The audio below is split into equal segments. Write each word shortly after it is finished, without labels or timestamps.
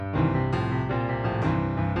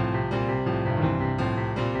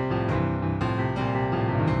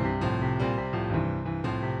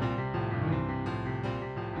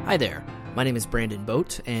Hi there. My name is Brandon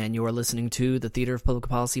Boat, and you are listening to the Theater of Public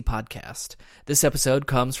Policy podcast. This episode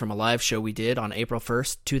comes from a live show we did on April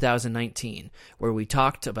 1st, 2019, where we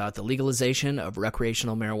talked about the legalization of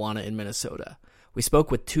recreational marijuana in Minnesota. We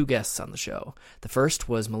spoke with two guests on the show. The first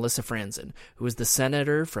was Melissa Franzen, who is the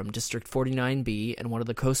senator from District 49B and one of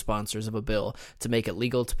the co-sponsors of a bill to make it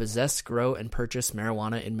legal to possess, grow, and purchase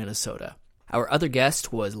marijuana in Minnesota. Our other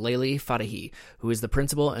guest was Layli Fadahi, who is the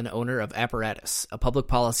principal and owner of Apparatus, a public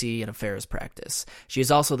policy and affairs practice. She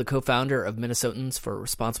is also the co-founder of Minnesotans for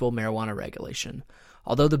Responsible Marijuana Regulation.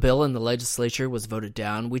 Although the bill in the legislature was voted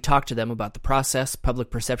down, we talked to them about the process, public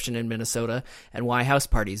perception in Minnesota, and why house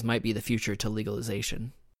parties might be the future to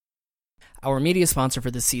legalization. Our media sponsor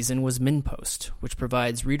for this season was MinnPost, which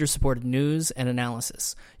provides reader-supported news and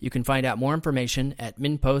analysis. You can find out more information at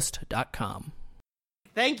minnpost.com.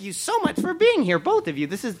 Thank you so much for being here, both of you.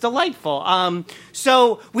 This is delightful.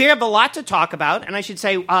 So we have a lot to talk about, and I should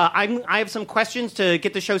say I have some questions to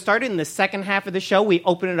get the show started. In the second half of the show, we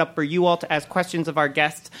open it up for you all to ask questions of our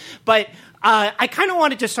guests. But I kind of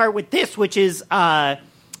wanted to start with this, which is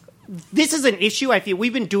this is an issue. I feel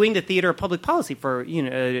we've been doing the Theater of Public Policy for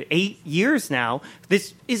 8 years now.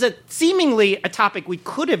 This is seemingly a topic we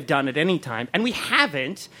could have done at any time, and we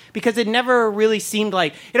haven't because it never really seemed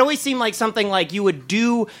like it. Always seemed like something like you would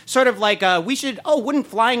do, sort of like wouldn't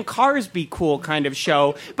flying cars be cool kind of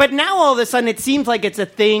show. But now all of a sudden it seems like it's a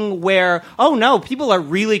thing where no, people are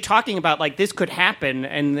really talking about like this could happen,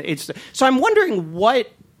 and it's so I'm wondering what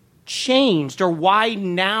changed or why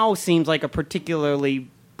now seems like a particularly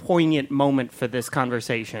poignant moment for this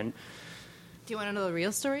conversation. Do you want to know the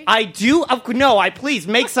real story? I do. No, please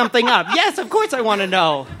make something up. Yes, of course I want to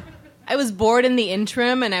know. I was bored in the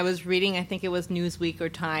interim, and I was reading, I think it was Newsweek or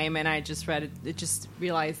Time, and I just read it. Just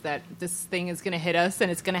realized that this thing is going to hit us,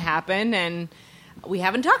 and it's going to happen, and we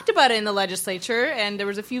haven't talked about it in the legislature, and there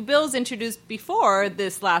was a few bills introduced before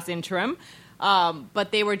this last interim,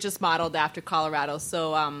 but they were just modeled after Colorado,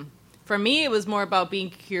 so for me, it was more about being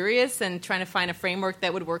curious and trying to find a framework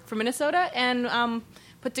that would work for Minnesota and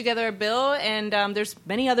put together a bill. And there's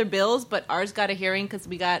many other bills, but ours got a hearing because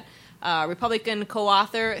we got a Republican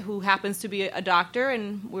co-author who happens to be a doctor,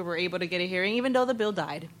 and we were able to get a hearing, even though the bill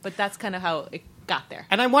died. But that's kind of how it got there.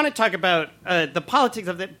 And I want to talk about the politics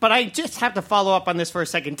of it, but I just have to follow up on this for a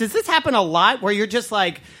second. Does this happen a lot where you're just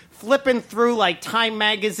like flipping through like Time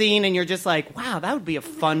magazine and you're just like, wow, that would be a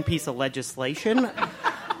fun piece of legislation?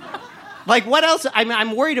 Like, what else?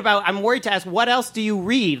 I'm worried to ask, what else do you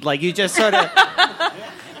read? Like, you just sort of...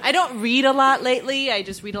 I don't read a lot lately. I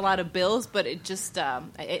just read a lot of bills, but it just...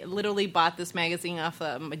 I literally bought this magazine off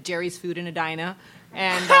Jerry's Food in Edina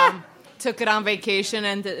and took it on vacation,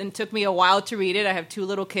 and it took me a while to read it. I have 2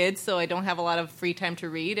 little kids, so I don't have a lot of free time to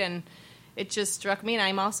read, and it just struck me. And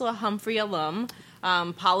I'm also a Humphrey alum.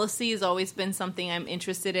 Policy has always been something I'm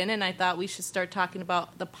interested in, and I thought we should start talking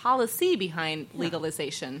about the policy behind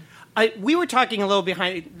legalization. We were talking a little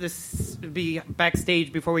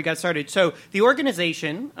backstage before we got started. So the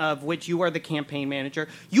organization of which you are the campaign manager,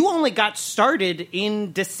 you only got started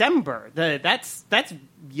in December. That's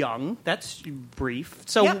young. That's brief.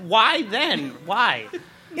 So Why then? Why?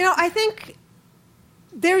 I think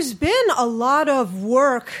there's been a lot of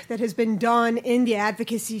work that has been done in the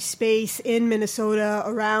advocacy space in Minnesota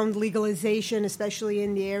around legalization, especially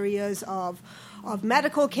in the areas of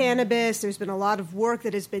medical cannabis. There's been a lot of work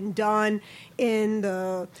that has been done in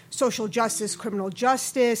the social justice, criminal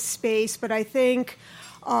justice space. But I think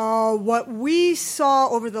what we saw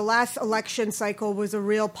over the last election cycle was a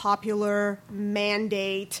real popular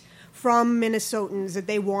mandate from Minnesotans that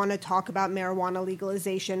they want to talk about marijuana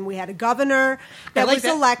legalization. We had a governor that was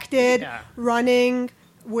elected running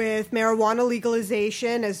with marijuana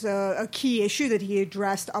legalization as a key issue that he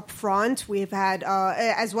addressed up front. We've had,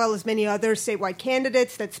 as well as many other statewide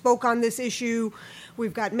candidates that spoke on this issue.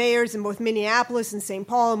 We've got mayors in both Minneapolis and St.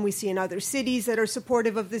 Paul, and we see in other cities that are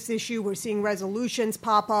supportive of this issue. We're seeing resolutions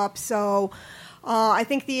pop up. So I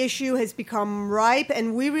think the issue has become ripe,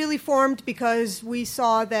 and we really formed because we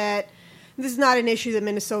saw that this is not an issue that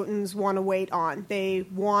Minnesotans want to wait on. They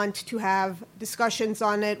want to have discussions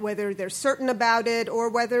on it, whether they're certain about it or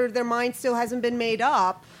whether their mind still hasn't been made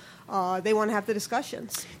up. They want to have the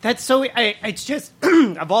discussions. That's so... it's just...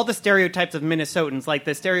 of all the stereotypes of Minnesotans, like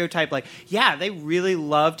the stereotype, like, yeah, they really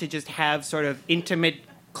love to just have sort of intimate,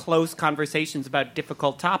 close conversations about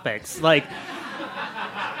difficult topics. Like...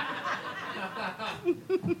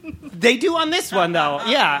 They do on this one, though.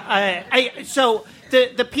 Yeah. So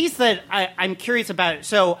the piece that I'm curious about,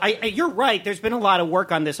 so you're right, there's been a lot of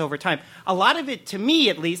work on this over time. A lot of it, to me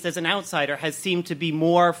at least, as an outsider, has seemed to be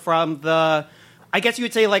more from the I guess you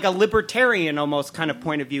would say like a libertarian almost kind of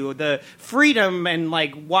point of view, the freedom and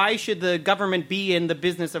like why should the government be in the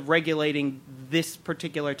business of regulating this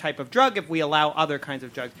particular type of drug if we allow other kinds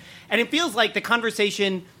of drugs? And it feels like the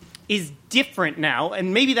conversation is different now,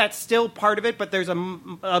 and maybe that's still part of it, but there's a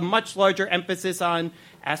much larger emphasis on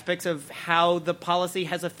aspects of how the policy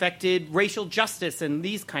has affected racial justice and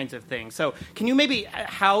these kinds of things. So can you maybe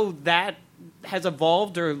how that has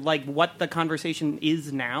evolved or like what the conversation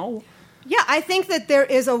is now? Yeah, I think that there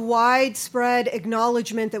is a widespread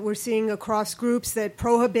acknowledgement that we're seeing across groups that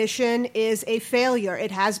prohibition is a failure.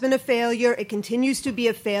 It has been a failure. It continues to be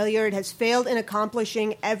a failure. It has failed in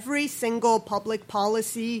accomplishing every single public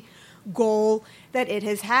policy goal that it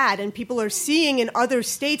has had. And people are seeing in other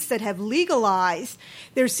states that have legalized,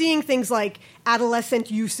 they're seeing things like adolescent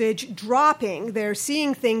usage dropping. They're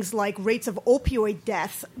seeing things like rates of opioid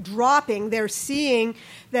deaths dropping. They're seeing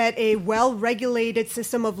that a well-regulated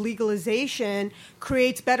system of legalization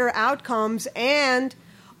creates better outcomes and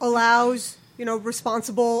allows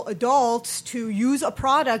responsible adults to use a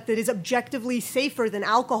product that is objectively safer than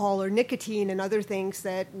alcohol or nicotine and other things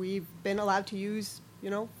that we've been allowed to use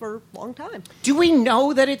for a long time. Do we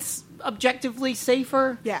know that it's objectively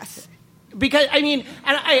safer? Yes. Because, I mean,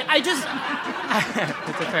 and I just...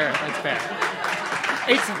 That's fair.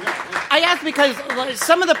 I ask because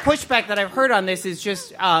some of the pushback that I've heard on this is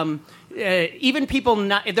just even people,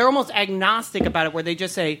 they're almost agnostic about it, where they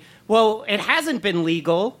just say, well, it hasn't been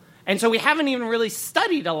legal, and so we haven't even really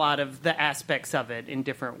studied a lot of the aspects of it in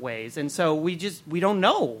different ways. And so we don't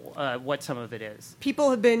know what some of it is.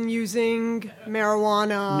 People have been using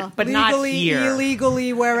marijuana but legally, not here.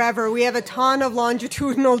 Illegally, wherever. We have a ton of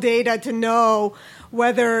longitudinal data to know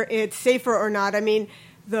whether it's safer or not. I mean,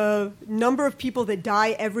 the number of people that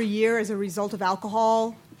die every year as a result of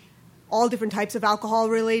alcohol, all different types of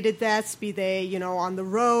alcohol-related deaths, be they, on the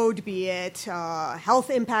road, be it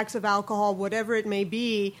health impacts of alcohol, whatever it may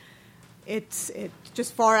be, it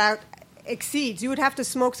just far out exceeds. You would have to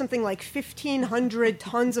smoke something like 1,500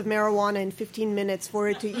 tons of marijuana in 15 minutes for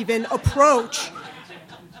it to even approach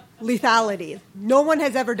lethality. No one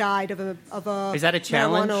has ever died of a Is that a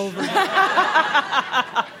challenge? Marijuana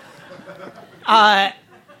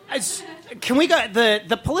overdose. Can we go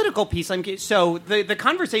the political piece? So the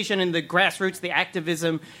conversation in the grassroots, the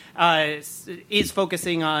activism, is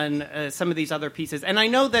focusing on some of these other pieces, and I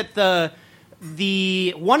know that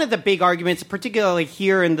the one of the big arguments, particularly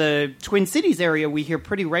here in the Twin Cities area, we hear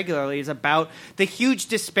pretty regularly is about the huge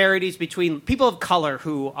disparities between people of color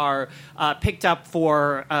who are picked up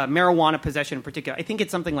for marijuana possession in particular. I think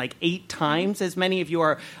it's something like 8 times as many if you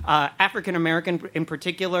are African American in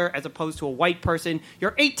particular as opposed to a white person.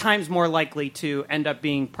 You're 8 times more likely to end up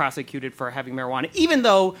being prosecuted for having marijuana, even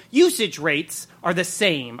though usage rates are the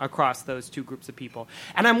same across those two groups of people.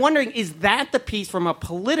 And I'm wondering, is that the piece from a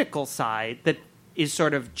political side that is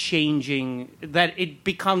sort of changing, that it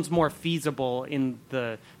becomes more feasible in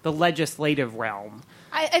the legislative realm?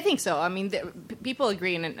 I think so. I mean, people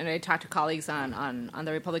agree, and I talk to colleagues on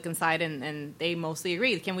the Republican side, and they mostly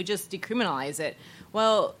agree. Can we just decriminalize it?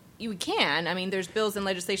 Well, you can. I mean, there's bills and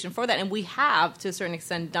legislation for that, and we have, to a certain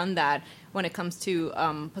extent, done that when it comes to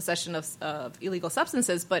possession of illegal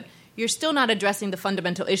substances, but you're still not addressing the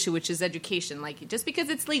fundamental issue, which is education. Like, just because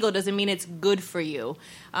it's legal doesn't mean it's good for you.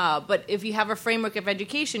 But if you have a framework of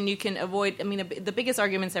education, you can avoid, I mean, the biggest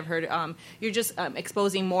arguments I've heard, you're just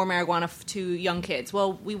exposing more marijuana to young kids.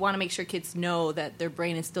 Well, we want to make sure kids know that their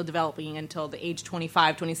brain is still developing until the age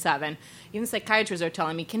 25, 27. Even psychiatrists are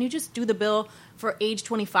telling me, can you just do the bill for age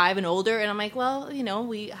 25 and older? And I'm like, well,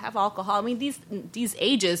 we have alcohol. I mean, these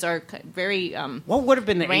ages are very what would have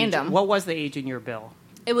been the random. age? What was the age in your bill?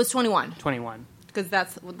 It was 21. 21. Because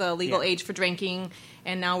that's the legal age for drinking,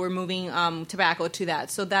 and now we're moving tobacco to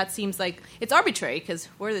that. So that seems like it's arbitrary, because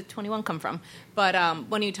where did 21 come from? But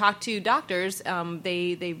when you talk to doctors,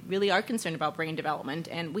 they really are concerned about brain development,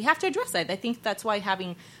 and we have to address that. I think that's why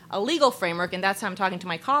having a legal framework, and that's how I'm talking to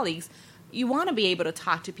my colleagues, you want to be able to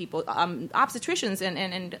talk to people. Obstetricians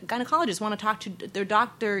and gynecologists want to talk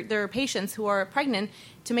to their patients who are pregnant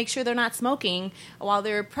to make sure they're not smoking while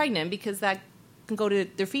they're pregnant, because that can go to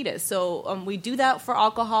their fetus. So we do that for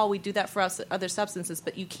alcohol, we do that for other substances,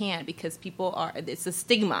 but you can't, because it's a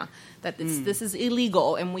stigma that this is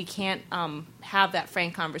illegal, and we can't have that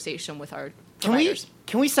frank conversation with our providers.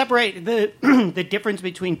 Can we separate the difference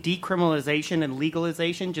between decriminalization and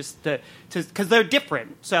legalization, just because they're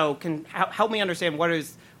different? So help me understand what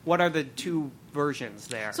are the two versions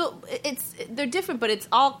there? So they're different, but it's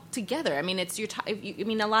all together. I mean, it's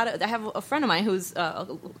I have a friend of mine who's a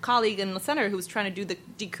colleague in the Senate who's trying to do the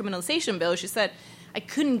decriminalization bill. She said, I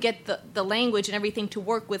couldn't get the language and everything to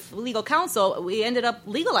work with legal counsel, we ended up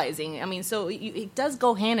legalizing. I mean, so it does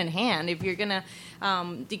go hand in hand. If you're going to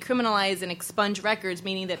decriminalize and expunge records,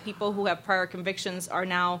 meaning that people who have prior convictions are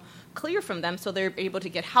now clear from them, so they're able to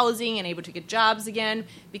get housing and able to get jobs again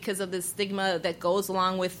because of the stigma that goes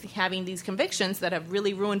along with having these convictions that have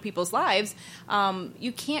really ruined people's lives.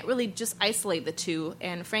 You can't really just isolate the two,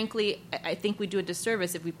 and frankly, I think we do a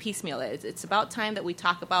disservice if we piecemeal it. It's about time that we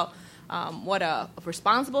talk about what a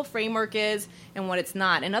responsible framework is and what it's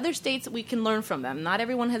not. In other states, we can learn from them. Not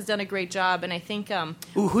everyone has done a great job, and I think...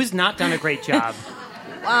 who's not done a great job?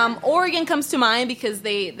 Oregon comes to mind because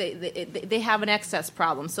they have an excess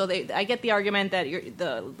problem. So I get the argument that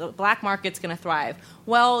the black market's going to thrive.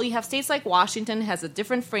 Well, you have states like Washington has a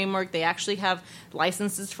different framework. They actually have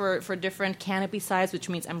licenses for different canopy size, which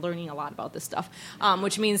means I'm learning a lot about this stuff,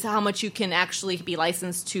 which means how much you can actually be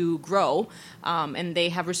licensed to grow. And they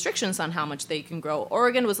have restrictions on how much they can grow.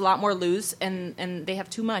 Oregon was a lot more loose, and they have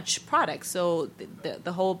too much product. So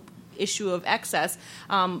the whole issue of excess.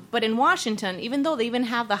 But in Washington, even though they even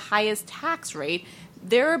have the highest tax rate,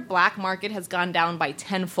 their black market has gone down by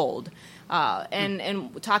tenfold.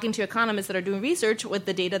 And talking to economists that are doing research with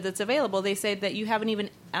the data that's available, they say that you haven't even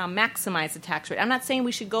maximized the tax rate. I'm not saying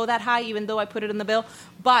we should go that high, even though I put it in the bill,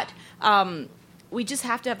 but we just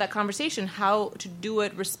have to have that conversation, how to do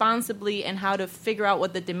it responsibly and how to figure out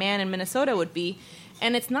what the demand in Minnesota would be.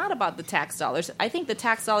 And it's not about the tax dollars. I think the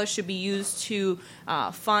tax dollars should be used to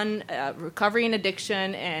fund recovery and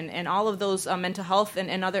addiction and all of those mental health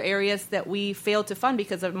and other areas that we fail to fund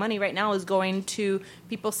because the money right now is going to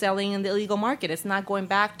people selling in the illegal market. It's not going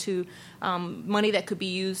back to money that could be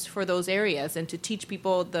used for those areas and to teach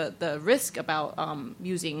people the risk about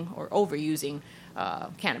using or overusing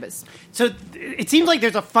cannabis. So it seems like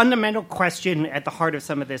there's a fundamental question at the heart of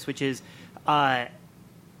some of this, which is...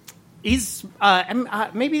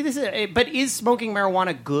 maybe this is, but is smoking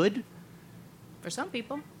marijuana good? For some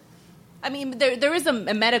people. I mean, there is a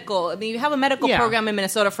medical, I mean, you have a medical program in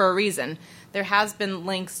Minnesota for a reason. There has been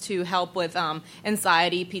links to help with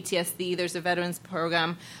anxiety, PTSD. There's a veterans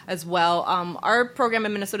program as well. Our program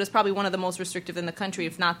in Minnesota is probably one of the most restrictive in the country,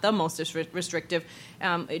 if not the most restrictive.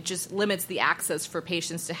 It just limits the access for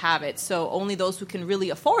patients to have it. So only those who can really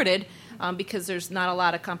afford it, because there's not a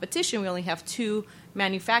lot of competition. We only have 2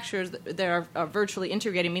 manufacturers that are virtually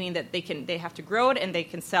integrated, meaning that they have to grow it and they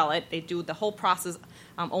can sell it. They do the whole process.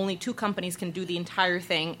 Only 2 companies can do the entire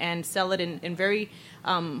thing and sell it in very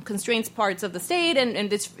constrained parts of the state,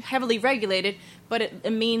 and it's heavily regulated. But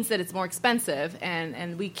it means that it's more expensive,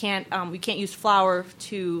 and we can't use flower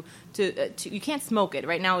to you can't smoke it.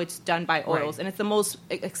 Right now it's done by oils, and it's the most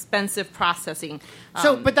expensive processing.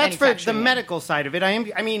 But that's for the medical side of it.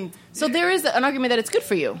 So there is an argument that it's good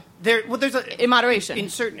for you. There's in moderation.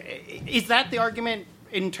 Is that the argument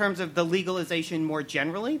in terms of the legalization more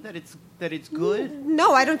generally, that it's good?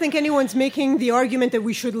 No, I don't think anyone's making the argument that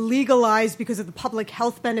we should legalize because of the public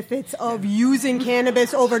health benefits of using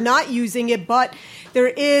cannabis over not using it, but there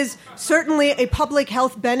is certainly a public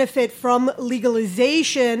health benefit from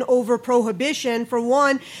legalization over prohibition. For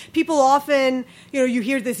one, people often, you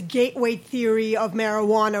hear this gateway theory of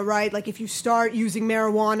marijuana, right? Like if you start using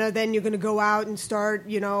marijuana, then you're going to go out and start,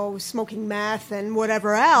 smoking meth and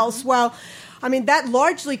whatever else. Well, that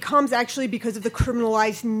largely comes actually because of the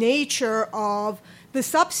criminalized nature of the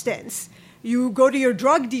substance. You go to your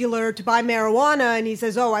drug dealer to buy marijuana, and he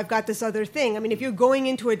says, oh, I've got this other thing. If you're going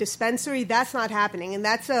into a dispensary, that's not happening. And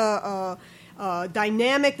that's a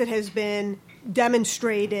dynamic that has been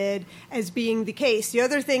demonstrated as being the case. The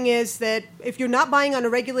other thing is that if you're not buying on a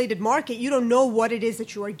regulated market, you don't know what it is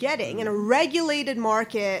that you are getting. In a regulated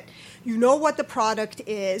market, you know what the product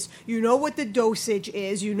is, you know what the dosage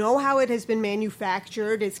is, you know how it has been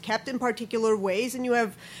manufactured, it's kept in particular ways, and you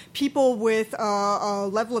have people with a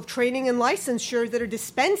level of training and licensure that are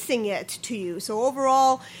dispensing it to you. So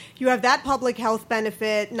overall, you have that public health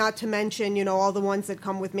benefit, not to mention, all the ones that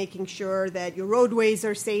come with making sure that your roadways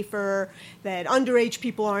are safer, that underage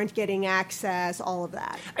people aren't getting access, all of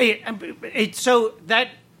that. So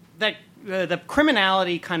the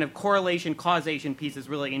criminality kind of correlation causation piece is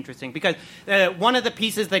really interesting because one of the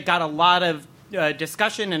pieces that got a lot of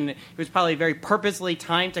discussion, and it was probably very purposely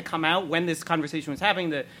timed to come out when this conversation was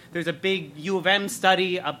happening. There's a big U of M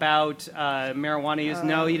study about marijuana use.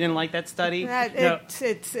 No, you didn't like that study?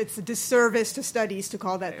 It's a disservice to studies to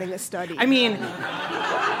call that thing a study.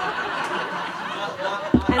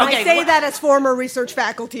 I say that as former research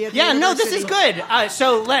faculty at the university. This is good.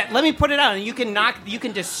 So let me put it out, and you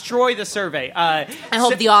can destroy the survey. I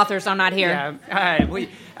hope the authors are not here.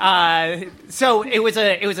 Yeah. So it was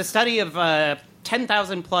a study of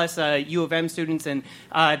 10,000 plus U of M students, and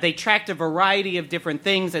they tracked a variety of different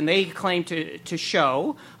things, and they claim to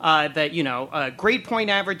show that, grade point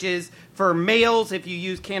averages for males, if you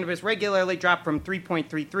use cannabis regularly, drop from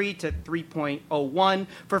 3.33 to 3.01.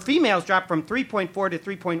 For females, drop from 3.4 to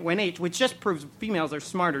 3.18, which just proves females are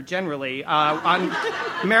smarter generally on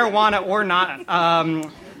marijuana or not.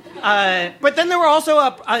 But then there were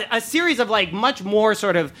also a series of much more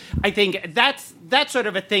sort of, I think that's sort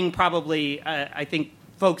of a thing probably, I think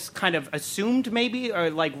folks kind of assumed maybe,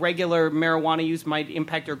 or regular marijuana use might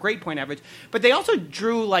impact their grade point average. But they also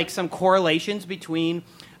drew some correlations between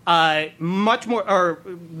much more or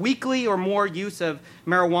weekly or more use of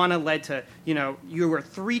marijuana led to, you were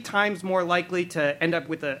 3 times more likely to end up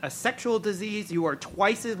with a sexual disease. You are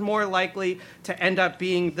twice as more likely to end up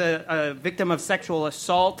being the victim of sexual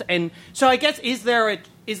assault. And so I guess, is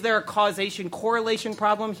there a causation correlation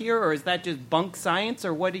problem here, or is that just bunk science,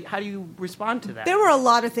 or how do you respond to that? There were a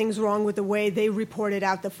lot of things wrong with the way they reported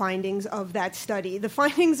out the findings of that study. The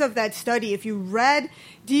findings of that study, if you read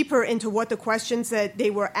deeper into what the questions that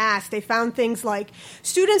they were asked, they found things like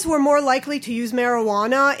students were more likely to use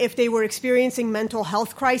marijuana if they were experiencing mental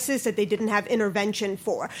health crisis that they didn't have intervention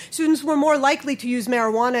for. Students were more likely to use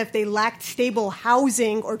marijuana if they lacked stable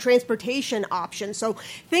housing or transportation options. So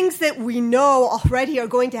things that we know already are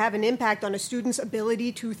going to have an impact on a student's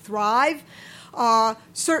ability to thrive.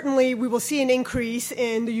 Certainly, we will see an increase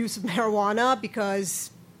in the use of marijuana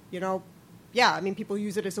because, people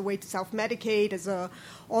use it as a way to self-medicate, as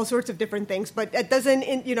all sorts of different things. But that doesn't,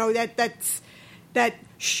 that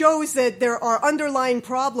shows that there are underlying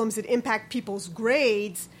problems that impact people's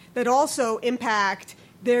grades that also impact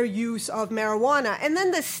their use of marijuana. And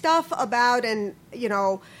then the stuff about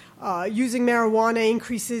using marijuana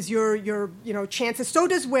increases your chances. So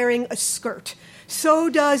does wearing a skirt. So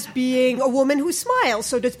does being a woman who smiles.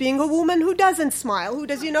 So does being a woman who doesn't smile.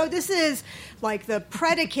 This is the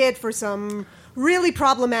predicate for some really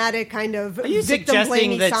problematic kind of victim-blaming science. Are you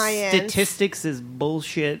suggesting that statistics is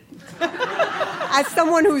bullshit? As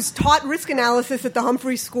someone who's taught risk analysis at the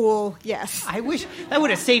Humphrey School, yes. I wish that would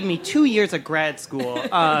have saved me 2 years of grad school.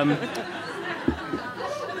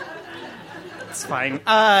 It's fine.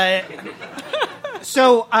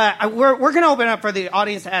 So we're going to open up for the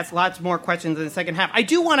audience to ask lots more questions in the second half. I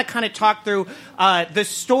do want to kind of talk through the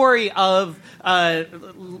story of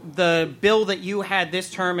the bill that you had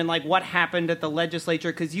this term and what happened at the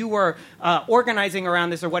legislature, because you were organizing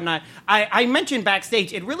around this or whatnot. I mentioned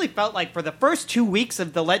backstage, it really felt like for the first 2 weeks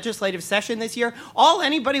of the legislative session this year, all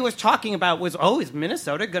anybody was talking about was, is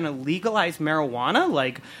Minnesota going to legalize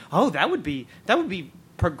marijuana? That would be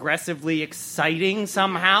progressively exciting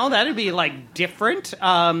somehow. That'd be different.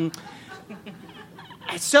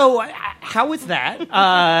 So how was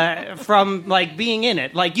that from being in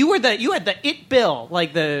it? You had the IT bill,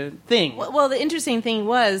 the thing. Well, the interesting thing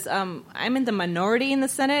was I'm in the minority in the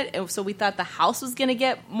Senate, so we thought the House was going to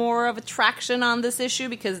get more of a traction on this issue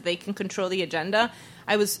because they can control the agenda.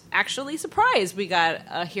 I was actually surprised we got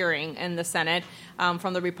a hearing in the Senate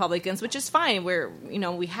from the Republicans, which is fine.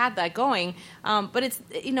 We had that going. But it's,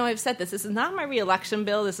 I've said this is not my reelection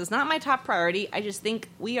bill. This is not my top priority. I just think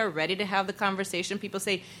we are ready to have the conversation. People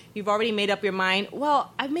say, you've already made up your mind.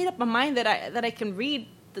 Well, I've made up my mind that I can read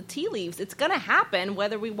the tea leaves. It's going to happen,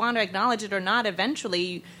 whether we want to acknowledge it or not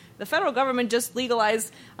eventually. The federal government just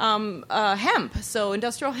legalized hemp, so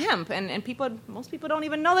industrial hemp, and most people don't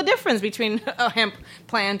even know the difference between a hemp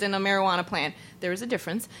plant and a marijuana plant. There is a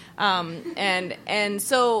difference, and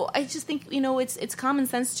so I just think it's common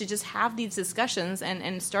sense to just have these discussions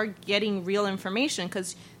and start getting real information,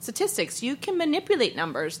 because statistics, you can manipulate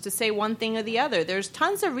numbers to say one thing or the other. There's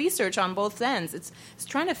tons of research on both ends. It's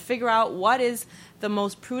trying to figure out what is the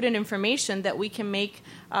most prudent information that we can make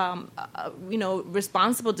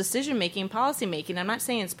responsible decision-making, policy-making. I'm not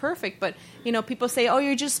saying it's perfect, but, people say,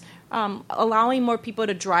 you're just allowing more people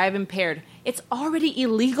to drive impaired. It's already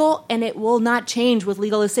illegal, and it will not change with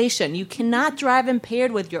legalization. You cannot drive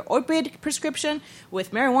impaired with your opioid prescription,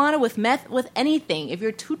 with marijuana, with meth, with anything. If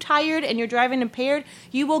you're too tired and you're driving impaired,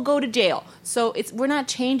 you will go to jail. So we're not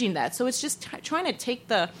changing that. So it's just trying to take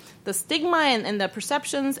the stigma and the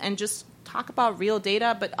perceptions and just talk about real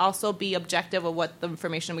data, but also be objective of what the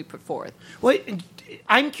information we put forth. Well,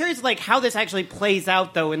 I'm curious, how this actually plays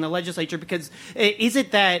out, though, in the legislature, because is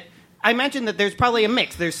it that I imagine that there's probably a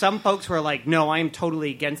mix. There's some folks who are like, no, I am totally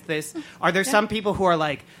against this. Are there some people who are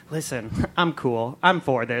like, listen, I'm cool, I'm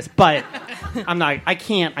for this, but I'm not. I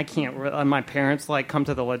can't. My parents come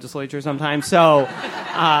to the legislature sometimes, so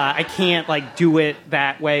I can't do it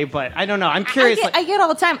that way. But I don't know. I'm curious. I get all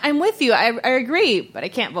the time. I'm with you. I agree, but I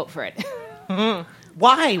can't vote for it.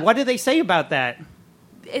 Why? What do they say about that?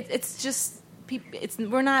 It's just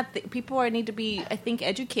people need to be, I think,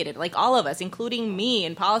 educated, like all of us, including me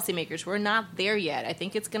and policymakers. We're not there yet. I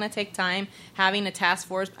think it's going to take time having a task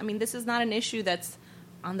force. I mean, this is not an issue that's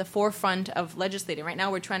on the forefront of legislating. Right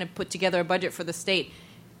now we're trying to put together a budget for the state.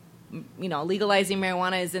 Legalizing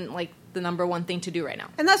marijuana isn't like the number one thing to do right now.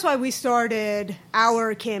 And that's why we started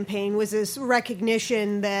our campaign, was this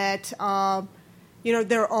recognition that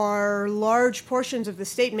there are large portions of the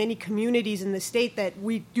state, many communities in the state that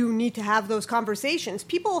we do need to have those conversations.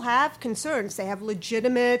 People have concerns. They have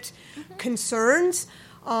legitimate concerns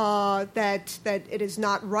that it is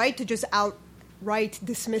not right to just outright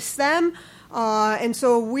dismiss them. And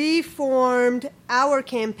so we formed our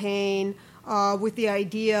campaign with the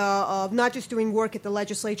idea of not just doing work at the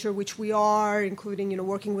legislature, which we are, including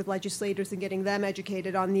working with legislators and getting them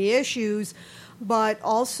educated on the issues, but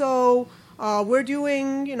also we're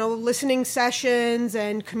doing, listening sessions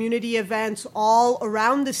and community events all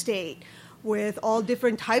around the state with all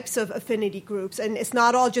different types of affinity groups. And it's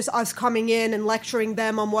not all just us coming in and lecturing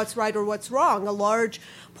them on what's right or what's wrong. A large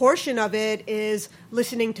portion of it is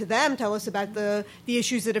listening to them tell us about the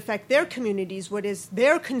issues that affect their communities, what is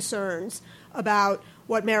their concerns about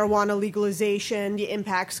what marijuana legalization, the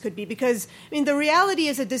impacts could be. Because, the reality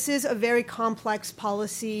is that this is a very complex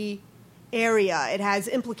policy area. It has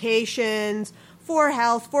implications for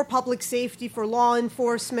health, for public safety, for law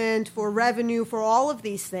enforcement, for revenue, for all of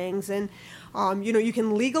these things. And, you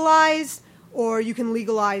can legalize, or you can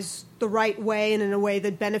legalize the right way and in a way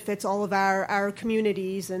that benefits all of our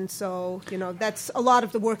communities. And so, that's a lot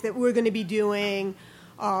of the work that we're going to be doing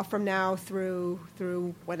from now through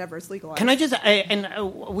whenever it's legalized. Can I just,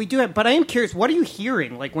 we do it, but I am curious, what are you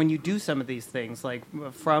hearing, like, when you do some of these things, like,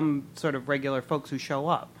 from sort of regular folks who show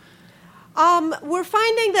up? We're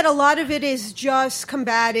finding that a lot of it is just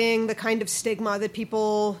combating the kind of stigma that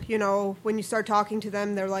people, when you start talking to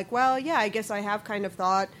them, they're like, well, yeah, I guess I have kind of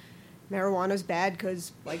thought marijuana's bad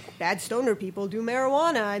because, bad stoner people do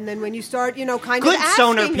marijuana. And then when you start, kind of asking them... Good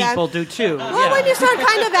stoner people do, too. Well, when you start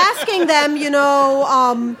kind of asking them,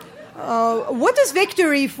 what does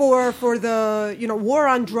victory for the, war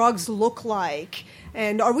on drugs look like?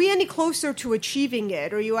 And are we any closer to achieving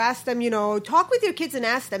it? Or you ask them, talk with your kids and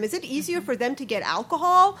ask them, is it easier for them to get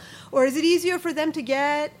alcohol or is it easier for them to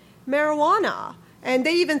get marijuana? And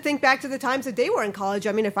they even think back to the times that they were in college.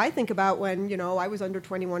 I mean, if I think about when, I was under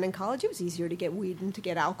 21 in college, it was easier to get weed than to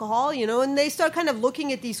get alcohol, and they start kind of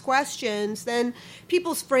looking at these questions, then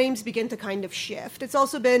people's frames begin to kind of shift. It's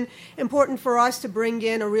also been important for us to bring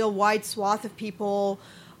in a real wide swath of people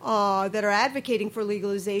that are advocating for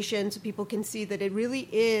legalization so people can see that it really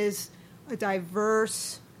is a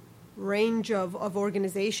diverse range of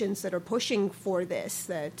organizations that are pushing for this,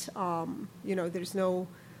 that, there's no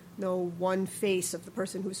one face of the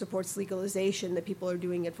person who supports legalization, that people are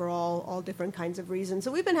doing it for all different kinds of reasons.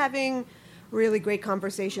 So we've been having really great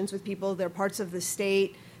conversations with people. There are parts of the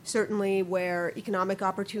state, certainly, where economic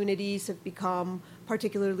opportunities have become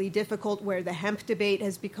particularly difficult, where the hemp debate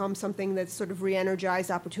has become something that's sort of re-energized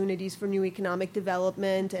opportunities for new economic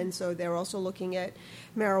development, and so they're also looking at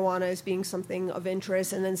marijuana as being something of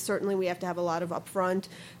interest. And then certainly we have to have a lot of upfront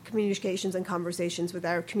communications and conversations with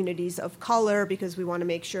our communities of color, because we want to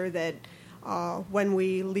make sure that when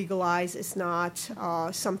we legalize, it's not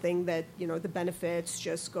something that, the benefits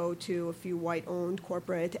just go to a few white-owned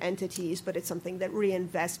corporate entities, but it's something that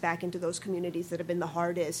reinvests back into those communities that have been the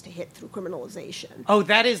hardest to hit through criminalization. Oh,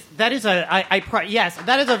 that is yes,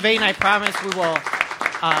 that is a vein I promise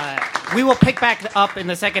we will pick back up in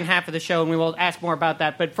the second half of the show, and we will ask more about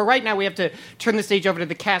that. But for right now, we have to turn the stage over to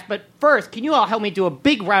the cast. But first, can you all help me do a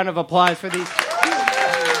big round of applause for these?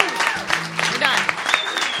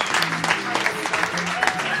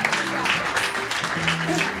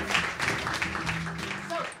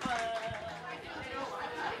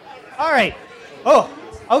 All right. Oh,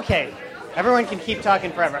 okay. Everyone can keep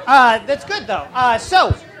talking forever. That's good, though.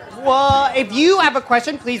 If you have a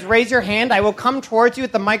question, please raise your hand. I will come towards you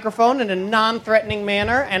with the microphone in a non-threatening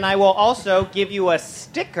manner, and I will also give you a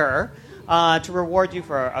sticker to reward you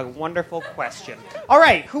for a wonderful question. All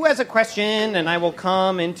right. Who has a question? And I will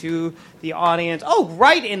come into the audience. Oh,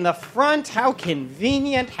 right in the front. How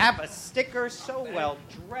convenient. Have a sticker. So well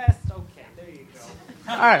dressed. Okay, there you go.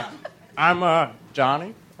 All right. I'm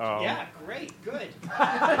Johnny. Yeah, great, good.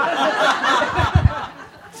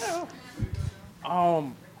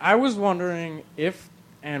 I was wondering if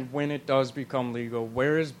and when it does become legal,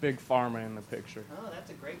 where is Big Pharma in the picture? Oh, that's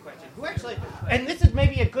a great question. Who actually? And this is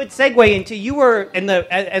maybe a good segue into you were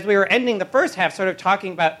as we were ending the first half, sort of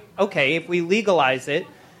talking about, okay, if we legalize it,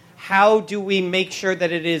 how do we make sure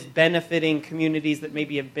that it is benefiting communities that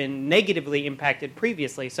maybe have been negatively impacted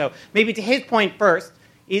previously? So maybe to his point first,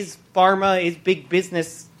 is pharma, is big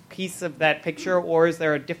business piece of that picture, or is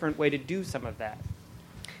there a different way to do some of that?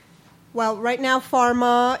 Well, right now,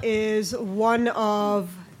 pharma is one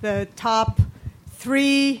of the top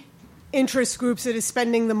 3 interest groups that is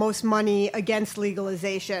spending the most money against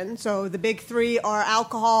legalization. So the big 3 are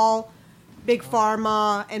alcohol, big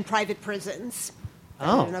pharma, and private prisons.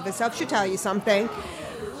 Oh. In and of itself should tell you something.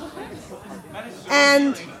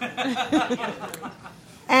 And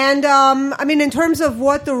I mean, in terms of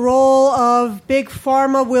what the role of big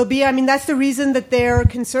pharma will be, I mean, that's the reason that they're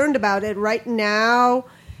concerned about it. Right now,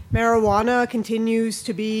 marijuana continues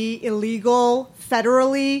to be illegal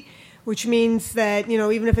federally, which means that, you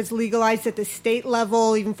know, even if it's legalized at the state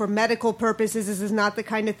level, even for medical purposes, this is not the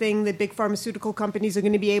kind of thing that big pharmaceutical companies are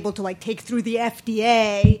going to be able to, like, take through the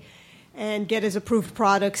FDA and get as approved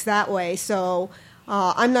products that way. So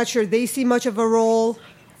I'm not sure they see much of a role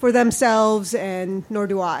for themselves, and nor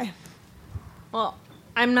do I. Well,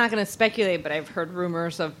 I'm not going to speculate, but I've heard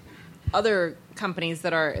rumors of other companies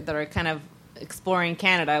that are kind of exploring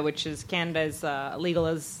Canada, which is Canada's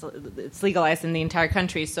it's legalized in the entire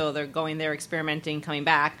country, so they're going there, experimenting, coming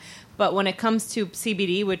back. But when it comes to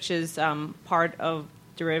CBD, which is part of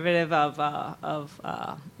derivative of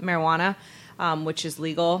marijuana, which is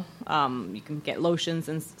legal, you can get lotions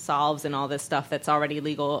and salves and all this stuff that's already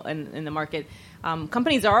legal in the market.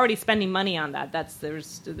 Companies are already spending money on that. There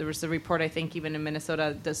was a report, I think, even in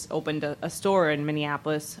Minnesota, just opened a store in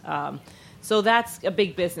Minneapolis. So that's a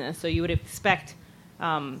big business. So you would expect,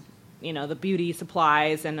 the beauty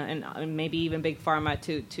supplies and maybe even big pharma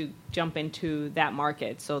to jump into that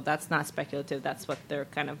market. So that's not speculative. That's what they're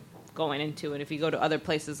kind of going into. And if you go to other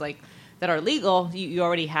places that are legal, you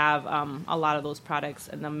already have a lot of those products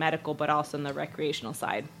in the medical, but also in the recreational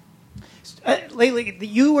side. Lately,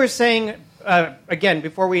 you were saying, again,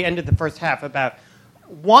 before we ended the first half, about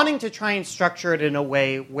wanting to try and structure it in a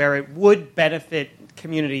way where it would benefit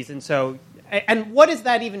communities. And what does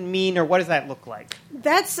that even mean, or what does that look like?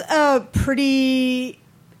 That's a pretty,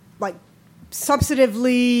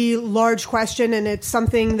 substantively large question, and it's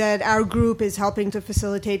something that our group is helping to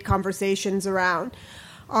facilitate conversations around.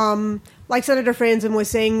 Like Senator Franzen was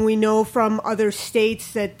saying, we know from other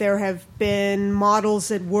states that there have been models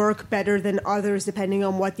that work better than others depending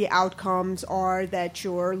on what the outcomes are that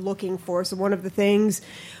you're looking for. So one of the things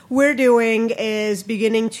we're doing is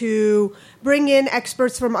beginning to bring in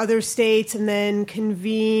experts from other states and then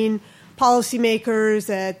convene policymakers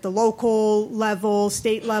at the local level,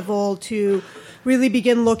 state level, to really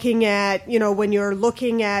begin looking at, when you're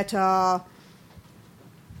looking at how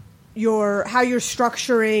you're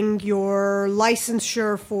structuring your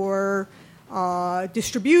licensure for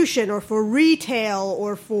distribution or for retail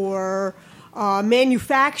or for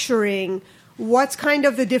manufacturing, what's kind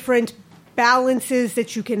of the different balances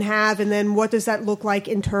that you can have, and then what does that look like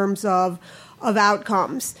in terms of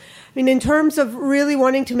outcomes? I mean, in terms of really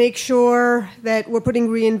wanting to make sure that we're putting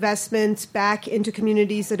reinvestments back into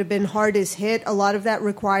communities that have been hardest hit, a lot of that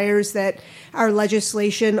requires that our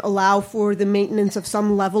legislation allow for the maintenance of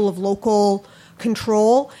some level of local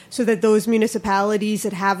control so that those municipalities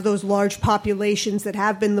that have those large populations that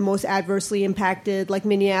have been the most adversely impacted, like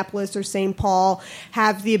Minneapolis or St. Paul,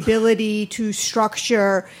 have the ability to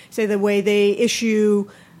structure, say, the way they issue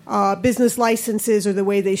business licenses or the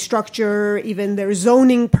way they structure even their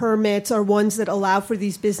zoning permits are ones that allow for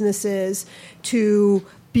these businesses to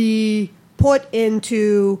be put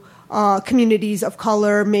into communities of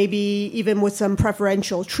color, maybe even with some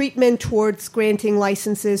preferential treatment towards granting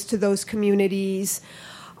licenses to those communities.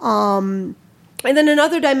 And then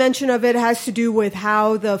another dimension of it has to do with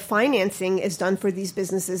how the financing is done for these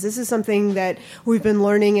businesses. This is something that we've been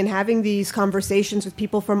learning and having these conversations with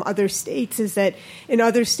people from other states, is that in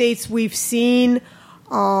other states we've seen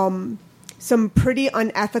some pretty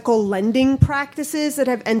unethical lending practices that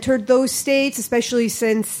have entered those states, especially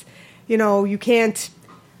since, you can't...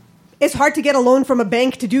 It's hard to get a loan from a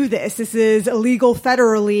bank to do this. This is illegal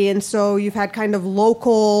federally, and so you've had kind of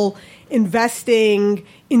local investing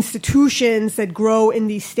institutions that grow in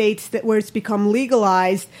these states where it's become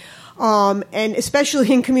legalized, and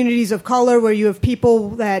especially in communities of color where you have people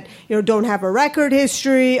that don't have a record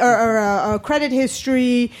history or a credit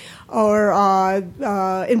history, or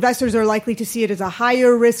investors are likely to see it as a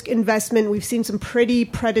higher risk investment. We've seen some pretty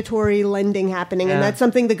predatory lending happening, and that's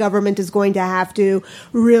something the government is going to have to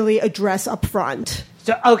really address up front.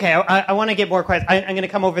 So, okay, I want to get more questions. I'm going to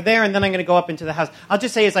come over there, and then I'm going to go up into the house. I'll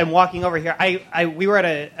just say, as I'm walking over here, we were at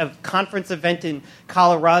a conference event in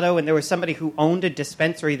Colorado, and there was somebody who owned a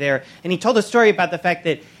dispensary there, and he told a story about the fact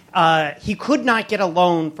that he could not get a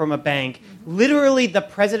loan from a bank. Literally, the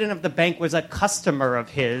president of the bank was a customer of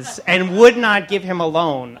his and would not give him a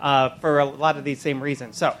loan for a lot of these same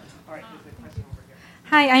reasons. So, all right, there's a question over here.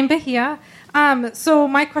 Hi, I'm Bahia. So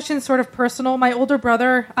my question is sort of personal. My older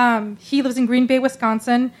brother, he lives in Green Bay,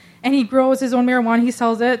 Wisconsin, and he grows his own marijuana. He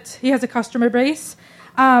sells it. He has a customer base,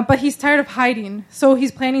 but he's tired of hiding. So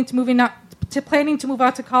he's planning to move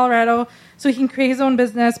out to Colorado so he can create his own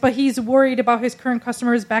business. But he's worried about his current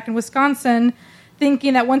customers back in Wisconsin,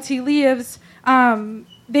 thinking that once he leaves,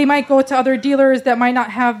 they might go to other dealers that might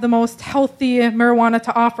not have the most healthy marijuana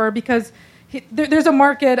to offer because there's a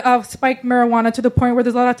market of spiked marijuana to the point where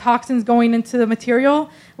there's a lot of toxins going into the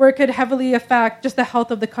material where it could heavily affect just the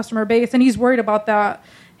health of the customer base, and he's worried about that.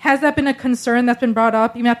 Has that been a concern that's been brought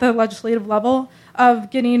up, even at the legislative level,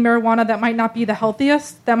 of getting marijuana that might not be the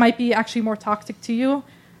healthiest, that might be actually more toxic to you?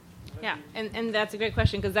 Yeah, and that's a great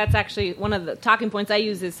question because that's actually one of the talking points I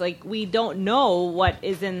use is like we don't know what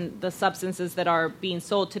is in the substances that are being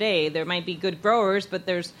sold today. There might be good growers, but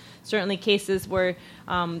there's certainly cases where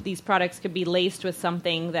these products could be laced with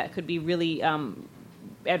something that could be really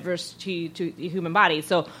adverse to the human body.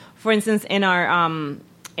 So, for instance, in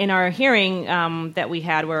our hearing that we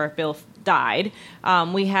had where Bill died,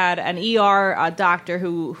 we had an ER doctor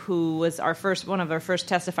who was one of our first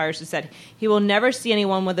testifiers who said he will never see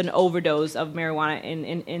anyone with an overdose of marijuana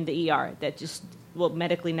in the ER. That just will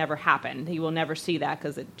medically never happen. He will never see that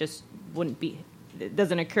because it just it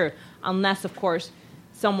doesn't occur unless, of course,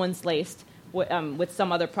 someone's laced with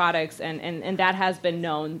some other products, and that has been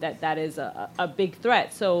known that is a big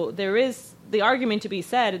threat. So there is the argument to be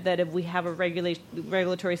said that if we have a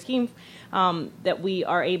regulatory scheme that we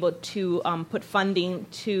are able to put funding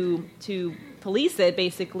to police it,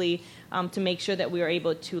 basically to make sure that we are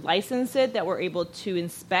able to license it, that we're able to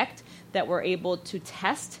inspect, that we're able to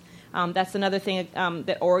test. That's another thing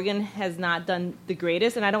that Oregon has not done the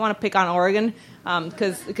greatest, and I don't want to pick on Oregon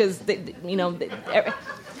because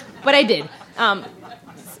but I did.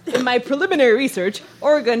 In my preliminary research,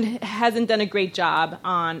 Oregon hasn't done a great job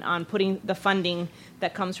on putting the funding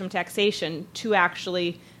that comes from taxation to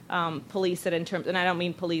actually police it in terms, and I don't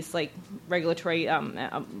mean police like regulatory,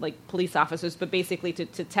 like police officers, but basically to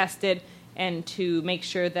test it and to make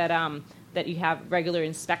sure that that you have regular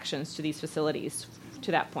inspections to these facilities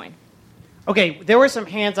to that point. Okay, there were some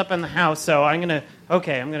hands up in the house, so I'm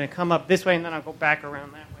gonna come up this way and then I'll go back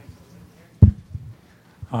around that way.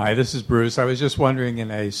 Hi, this is Bruce. I was just wondering, in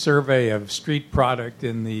a survey of street product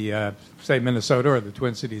in the, say, Minnesota or the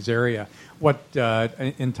Twin Cities area, what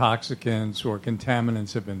intoxicants or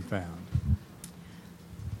contaminants have been found?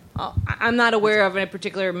 I'm not aware of a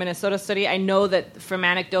particular Minnesota study. I know that from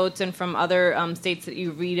anecdotes and from other states that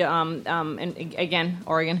you read, and again,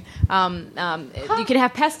 Oregon, you can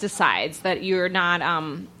have pesticides that you're not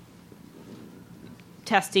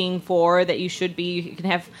testing for that you should be. You can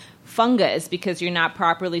have fungus because you're not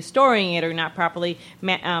properly storing it or not properly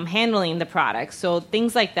handling the product. So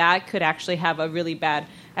things like that could actually have a really bad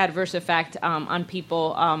adverse effect on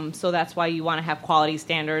people. So that's why you want to have quality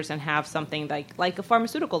standards and have something like a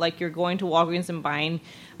pharmaceutical, like you're going to Walgreens and buying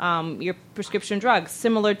your prescription drugs,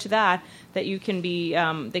 similar to that you can be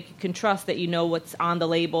that you can trust that you know what's on the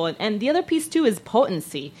label. And the other piece too is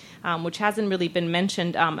potency, which hasn't really been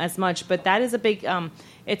mentioned as much, but that is a big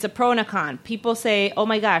it's a pro and a con. People say, oh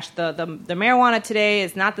my gosh, the marijuana today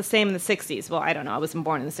is not the same in the 60s. Well, I don't know. I wasn't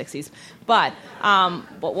born in the 60s. But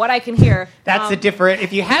what I can hear... That's a different...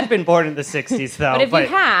 If you had been born in the 60s, though... But if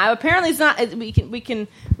you have, apparently it's not...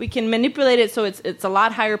 We can manipulate it so it's a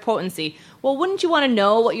lot higher potency. Well, wouldn't you want to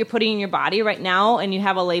know what you're putting in your body right now and you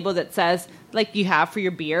have a label that says, like you have for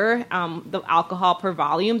your beer, the alcohol per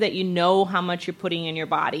volume, that you know how much you're putting in your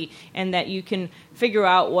body and that you can figure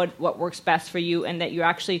out what works best for you and that you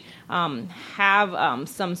actually have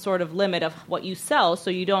some sort of limit of what you sell so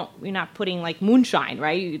you're not putting like moonshine,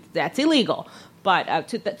 right? That's illegal. But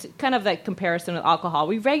to kind of that comparison with alcohol,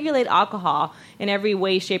 we regulate alcohol in every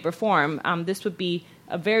way, shape, or form. This would be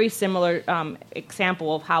a very similar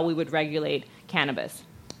example of how we would regulate cannabis.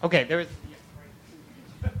 Okay, there is...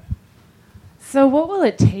 So what will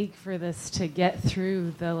it take for this to get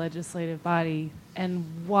through the legislative body, and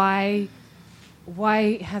why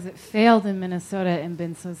has it failed in Minnesota and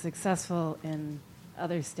been so successful in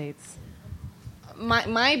other states?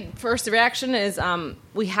 My first reaction is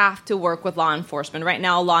we have to work with law enforcement. Right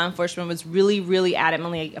now, law enforcement was really, really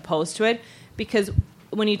adamantly opposed to it because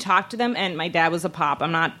when you talk to them, and my dad was a cop,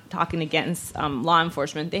 I'm not talking against law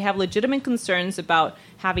enforcement, they have legitimate concerns about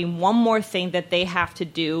having one more thing that they have to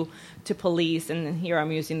do to police, and here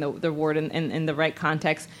I'm using the word in the right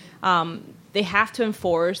context. They have to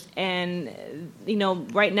enforce, and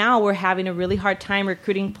right now we're having a really hard time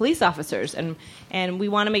recruiting police officers, and we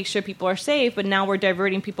want to make sure people are safe, but now we're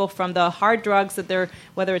diverting people from the hard drugs that they're,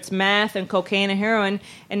 whether it's meth and cocaine and heroin,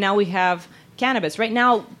 and now we have cannabis. Right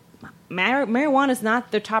now, marijuana is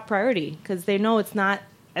not their top priority because they know it's not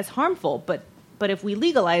as harmful, but if we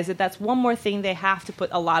legalize it, that's one more thing they have to put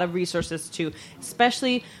a lot of resources to,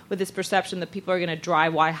 especially with this perception that people are going to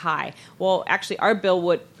drive while high. Well, actually, our bill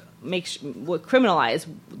would criminalize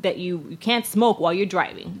that you can't smoke while you're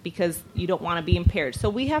driving because you don't want to be impaired. So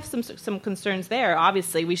we have some concerns there.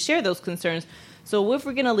 Obviously, we share those concerns. So if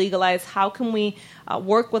we're going to legalize, how can we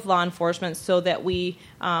work with law enforcement so that we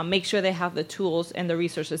make sure they have the tools and the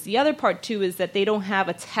resources? The other part, too, is that they don't have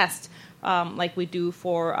a test like we do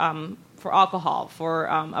for alcohol, for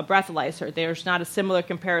a breathalyzer. There's not a similar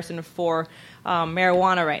comparison for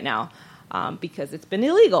marijuana right now. Because it's been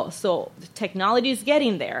illegal. So the technology is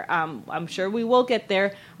getting there. I'm sure we will get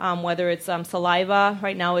there, whether it's saliva.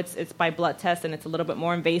 Right now it's by blood test, and it's a little bit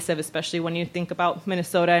more invasive, especially when you think about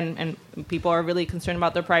Minnesota, and people are really concerned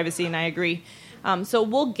about their privacy, and I agree. So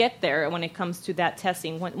we'll get there when it comes to that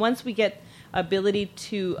testing. Once we get ability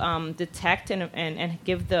to detect and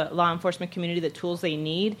give the law enforcement community the tools they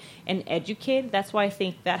need and educate, that's why I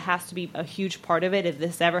think that has to be a huge part of it. If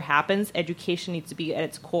this ever happens, education needs to be at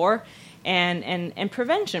its core. And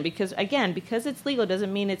prevention, because it's legal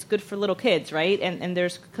doesn't mean it's good for little kids, right? And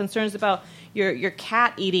there's concerns about your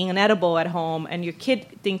cat eating an edible at home, and your kid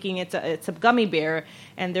thinking it's a gummy bear,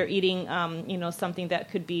 and they're eating something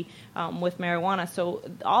that could be with marijuana. So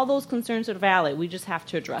all those concerns are valid. We just have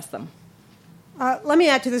to address them. Let me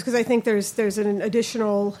add to this because I think there's an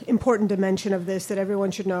additional important dimension of this that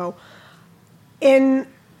everyone should know. In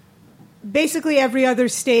basically every other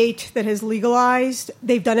state that has legalized,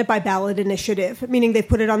 they've done it by ballot initiative, meaning they've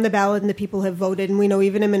put it on the ballot and the people have voted. And we know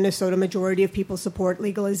even in Minnesota, majority of people support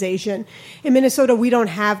legalization. In Minnesota, we don't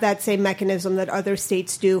have that same mechanism that other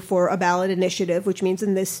states do for a ballot initiative, which means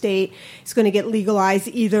in this state, it's going to get legalized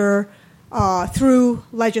either through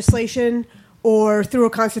legislation or through a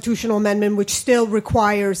constitutional amendment, which still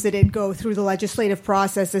requires that it go through the legislative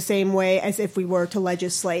process the same way as if we were to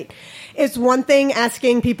legislate. It's one thing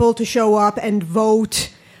asking people to show up and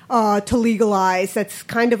vote to legalize. That's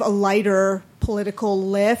kind of a lighter political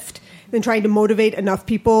lift than trying to motivate enough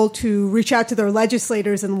people to reach out to their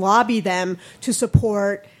legislators and lobby them to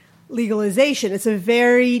support legalization. It's a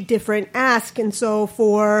very different ask. And so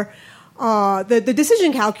for the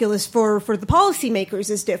decision calculus for the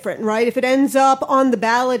policymakers is different, right? If it ends up on the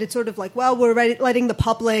ballot, it's sort of like, well, we're letting the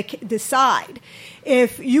public decide.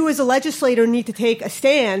 If you as a legislator need to take a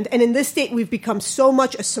stand, and in this state we've become so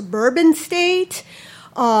much a suburban state,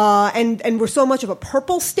 and we're so much of a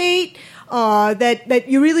purple state, that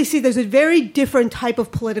you really see there's a very different type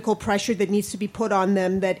of political pressure that needs to be put on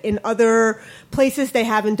them that in other places they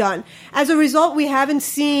haven't done. As a result, we haven't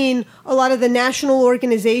seen a lot of the national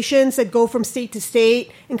organizations that go from state to state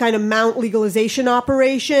and kind of mount legalization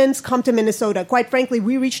operations come to Minnesota. Quite frankly,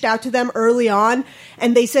 we reached out to them early on,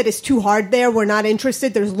 and they said it's too hard there. We're not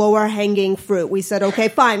interested. There's lower hanging fruit. We said, okay,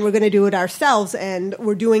 fine, we're going to do it ourselves, and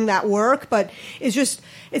we're doing that work, but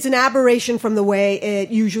it's an aberration from the way it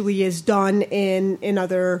usually is done in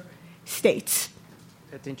other states.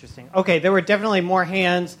 That's interesting. Okay, there were definitely more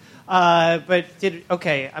hands, I'm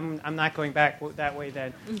not going back that way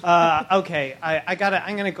then. Okay, I'm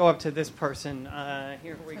going to go up to this person.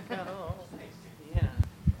 Here we go. Yeah.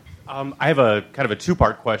 I have a kind of a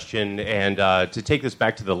two-part question, and to take this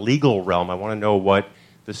back to the legal realm, I want to know what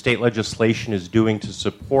the state legislation is doing to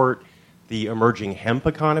support the emerging hemp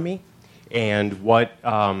economy, and what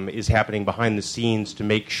is happening behind the scenes to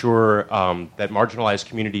make sure that marginalized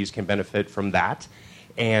communities can benefit from that.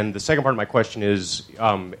 And the second part of my question is,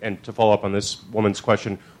 and to follow up on this woman's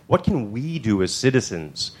question, what can we do as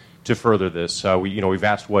citizens to further this? We've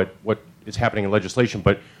asked what is happening in legislation,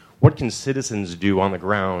 but what can citizens do on the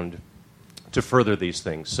ground to further these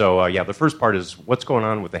things? So, the first part is what's going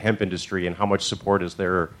on with the hemp industry and how much support is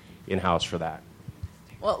there in-house for that?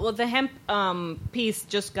 Well, the hemp piece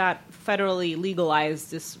just got federally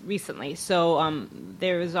legalized this recently. So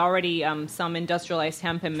there is already some industrialized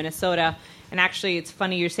hemp in Minnesota. And actually, it's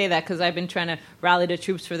funny you say that because I've been trying to rally the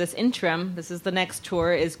troops for this interim. This is the next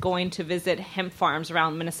tour, is going to visit hemp farms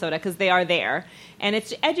around Minnesota because they are there. And it's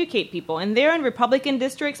to educate people. And they're in Republican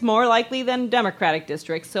districts more likely than Democratic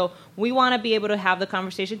districts. So we want to be able to have the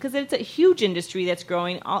conversation because it's a huge industry that's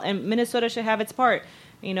growing, and Minnesota should have its part.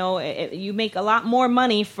 You make a lot more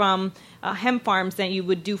money from hemp farms than you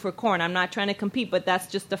would do for corn. I'm not trying to compete, but that's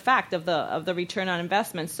just the fact of the return on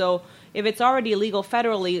investment. So if it's already illegal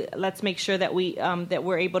federally, let's make sure that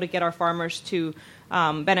we're able to get our farmers to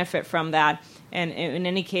benefit from that. And in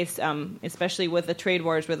any case, especially with the trade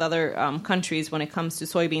wars with other countries when it comes to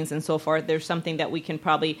soybeans and so forth, there's something that we can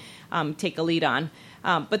probably take a lead on.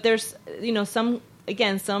 But there's, some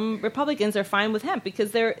Republicans are fine with hemp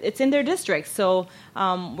because it's in their districts. So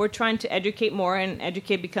we're trying to educate more, and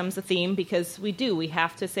educate becomes a theme because we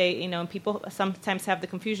have to say, people sometimes have the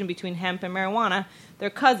confusion between hemp and marijuana. They're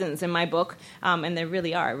cousins in my book, and they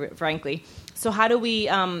really are, frankly. So how do we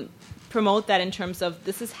promote that in terms of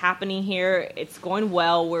this is happening here, it's going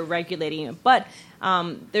well, we're regulating it. But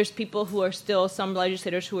there's people who are still, some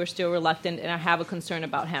legislators who are still reluctant and have a concern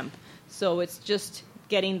about hemp. So it's just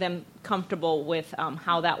getting them comfortable with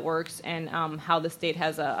how that works and how the state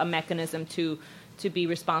has a mechanism to be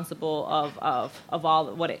responsible of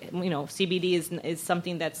all what CBD is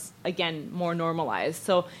something that's, again, more normalized.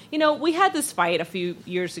 So we had this fight a few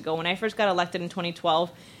years ago when I first got elected in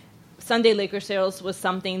 2012. Sunday liquor sales was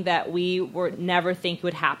something that we would never think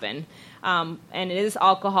would happen. And it is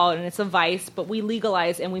alcohol and it's a vice, but we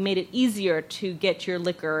legalized and we made it easier to get your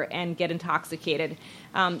liquor and get intoxicated.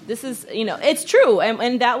 This is, it's true.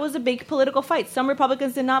 And that was a big political fight. Some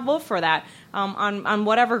Republicans did not vote for that on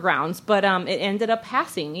whatever grounds, but it ended up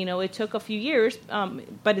passing. It took a few years,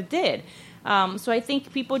 but it did. So I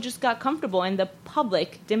think people just got comfortable and the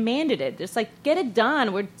public demanded it. It's like, get it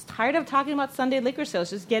done. We're tired of talking about Sunday liquor sales.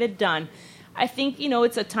 Just get it done. I think,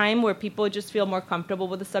 it's a time where people just feel more comfortable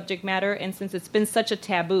with the subject matter. And since it's been such a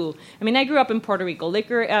taboo, I grew up in Puerto Rico.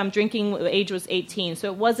 Liquor drinking age was 18,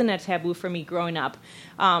 so it wasn't a taboo for me growing up.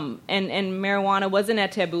 And marijuana wasn't a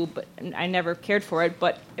taboo, but I never cared for it,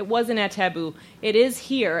 but it wasn't a taboo. It is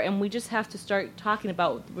here, and we just have to start talking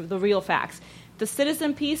about the real facts. The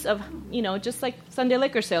citizen piece of, just like Sunday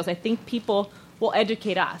liquor sales, I think people will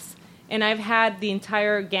educate us. And I've had the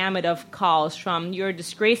entire gamut of calls from you're a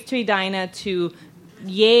disgrace to Edina to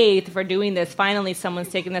yay for doing this. Finally, someone's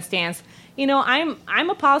taking the stance. I'm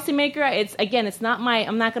a policymaker. It's not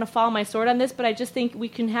I'm not going to follow my sword on this, but I just think we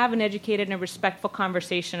can have an educated and respectful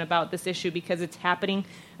conversation about this issue because it's happening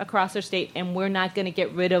across our state, and we're not going to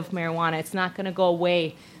get rid of marijuana. It's not going to go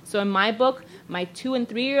away. So in my book, my 2- and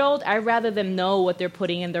 3-year-old, I'd rather them know what they're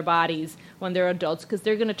putting in their bodies when they're adults because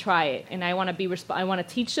they're going to try it. And I want to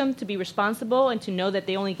teach them to be responsible and to know that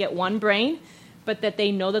they only get one brain, but that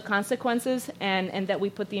they know the consequences and that we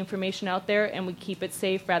put the information out there and we keep it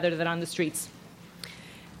safe rather than on the streets.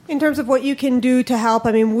 In terms of what you can do to help,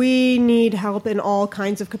 we need help in all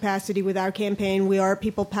kinds of capacity with our campaign. We are a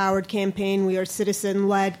people-powered campaign. We are a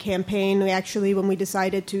citizen-led campaign. We actually, when we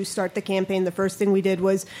decided to start the campaign, the first thing we did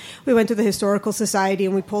was we went to the Historical Society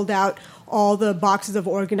and we pulled out all the boxes of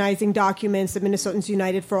organizing documents that Minnesotans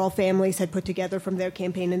United for All Families had put together from their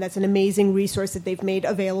campaign, and that's an amazing resource that they've made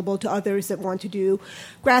available to others that want to do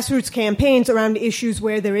grassroots campaigns around issues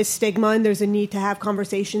where there is stigma and there's a need to have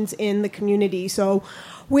conversations in the community. So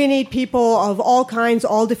we need people of all kinds,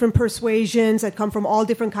 all different persuasions that come from all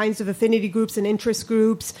different kinds of affinity groups and interest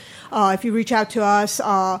groups. If you reach out to us,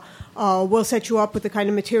 we'll set you up with the kind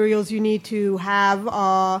of materials you need to have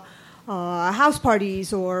house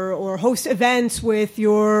parties or host events with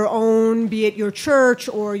your own, be it your church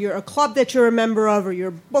or a club that you're a member of or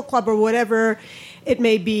your book club or whatever it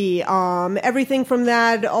may be. Everything from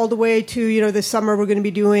that all the way to, this summer we're going to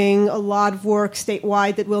be doing a lot of work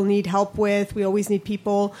statewide that we'll need help with. We always need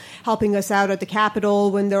people helping us out at the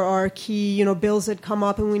Capitol when there are key, bills that come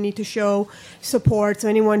up and we need to show support. So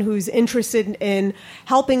anyone who's interested in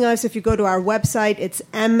helping us, if you go to our website, it's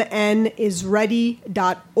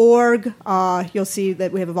mnisready.org. You'll see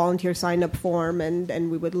that we have a volunteer sign-up form,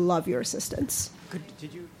 and we would love your assistance. Good.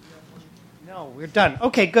 Did you? No, we're done.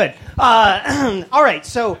 Okay, good. All right,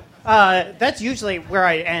 so that's usually where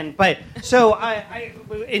I end. But so I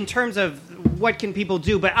in terms of what can people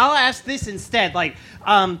do, but I'll ask this instead.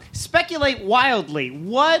 Speculate wildly.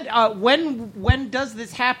 What? When does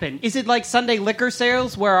this happen? Is it like Sunday liquor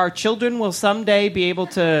sales, where our children will someday be able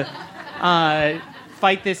to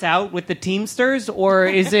fight this out with the Teamsters, or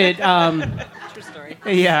is it? True story.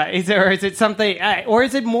 Yeah. Is it something, or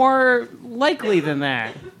is it more likely than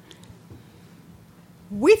that?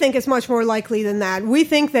 We think it's much more likely than that. We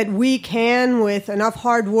think that we can, with enough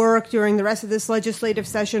hard work during the rest of this legislative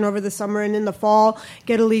session over the summer and in the fall,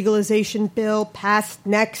 get a legalization bill passed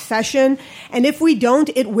next session. And if we don't,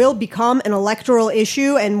 it will become an electoral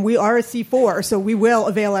issue, and we are a C4, so we will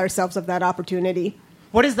avail ourselves of that opportunity.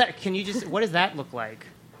 What is that? What does that look like?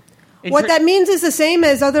 What that means is the same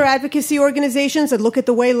as other advocacy organizations that look at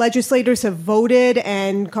the way legislators have voted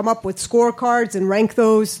and come up with scorecards and rank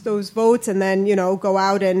those votes, and then go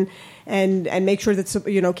out and make sure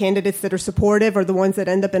that candidates that are supportive are the ones that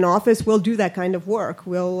end up in office. We'll do that kind of work.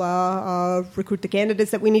 We'll recruit the candidates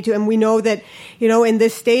that we need to, and we know that in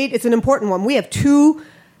this state it's an important one. We have 2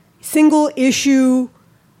 single issue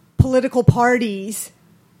political parties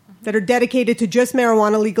that are dedicated to just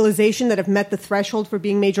marijuana legalization that have met the threshold for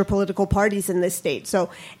being major political parties in this state.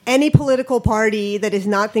 So any political party that is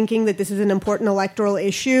not thinking that this is an important electoral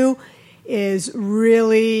issue is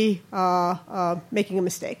really making a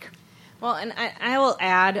mistake. Well, and I will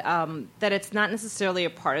add that it's not necessarily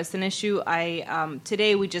a partisan issue.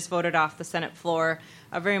 Today we just voted off the Senate floor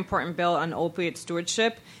a very important bill on opioid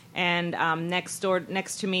stewardship. And next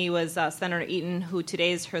to me was Senator Eaton, who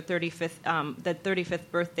today is her 35th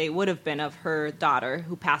birthday would have been of her daughter,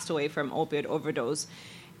 who passed away from opioid overdose.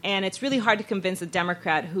 And it's really hard to convince a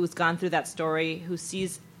Democrat who's gone through that story, who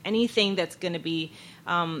sees anything that's going to be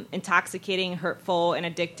intoxicating, hurtful, and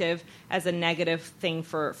addictive as a negative thing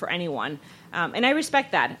for anyone. And I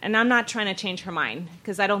respect that. And I'm not trying to change her mind,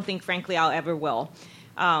 because I don't think, frankly, I'll ever will.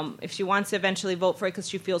 If she wants to eventually vote for it because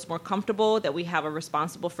she feels more comfortable that we have a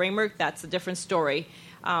responsible framework, that's a different story.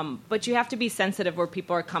 But you have to be sensitive where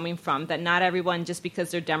people are coming from, that not everyone, just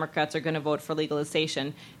because they're Democrats, are going to vote for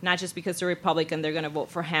legalization. Not just because they're Republican, they're going to vote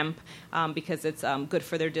for hemp because it's good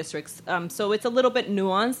for their districts. So it's a little bit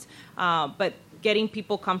nuanced, but getting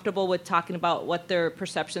people comfortable with talking about what their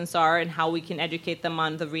perceptions are and how we can educate them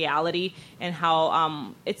on the reality, and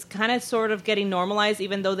how it's kind of sort of getting normalized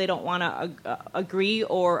even though they don't want to agree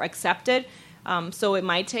or accept it. So it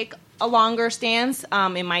might take a longer stance.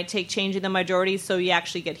 It might take changing the majority so you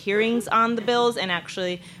actually get hearings on the bills and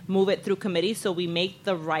actually move it through committee so we make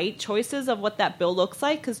the right choices of what that bill looks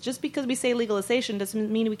like. Because just because we say legalization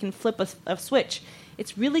doesn't mean we can flip a switch.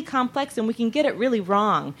 It's really complex, and we can get it really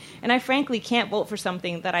wrong. And I frankly can't vote for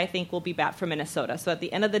something that I think will be bad for Minnesota. So at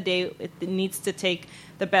the end of the day, it needs to take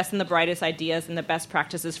the best and the brightest ideas and the best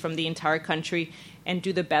practices from the entire country and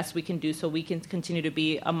do the best we can do so we can continue to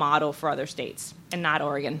be a model for other states and not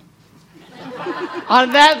Oregon.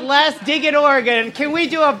 On that last dig at Oregon, can we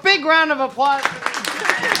do a big round of applause?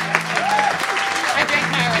 I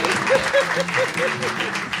drank my already.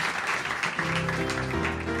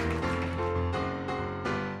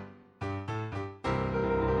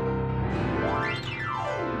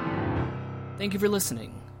 Thank you for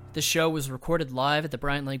listening. This show was recorded live at the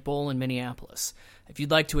Bryant Lake Bowl in Minneapolis. If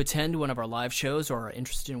you'd like to attend one of our live shows or are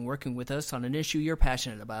interested in working with us on an issue you're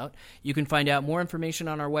passionate about, you can find out more information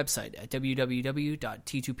on our website at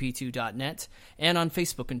www.t2p2.net and on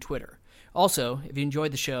Facebook and Twitter. Also, if you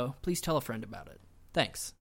enjoyed the show, please tell a friend about it. Thanks.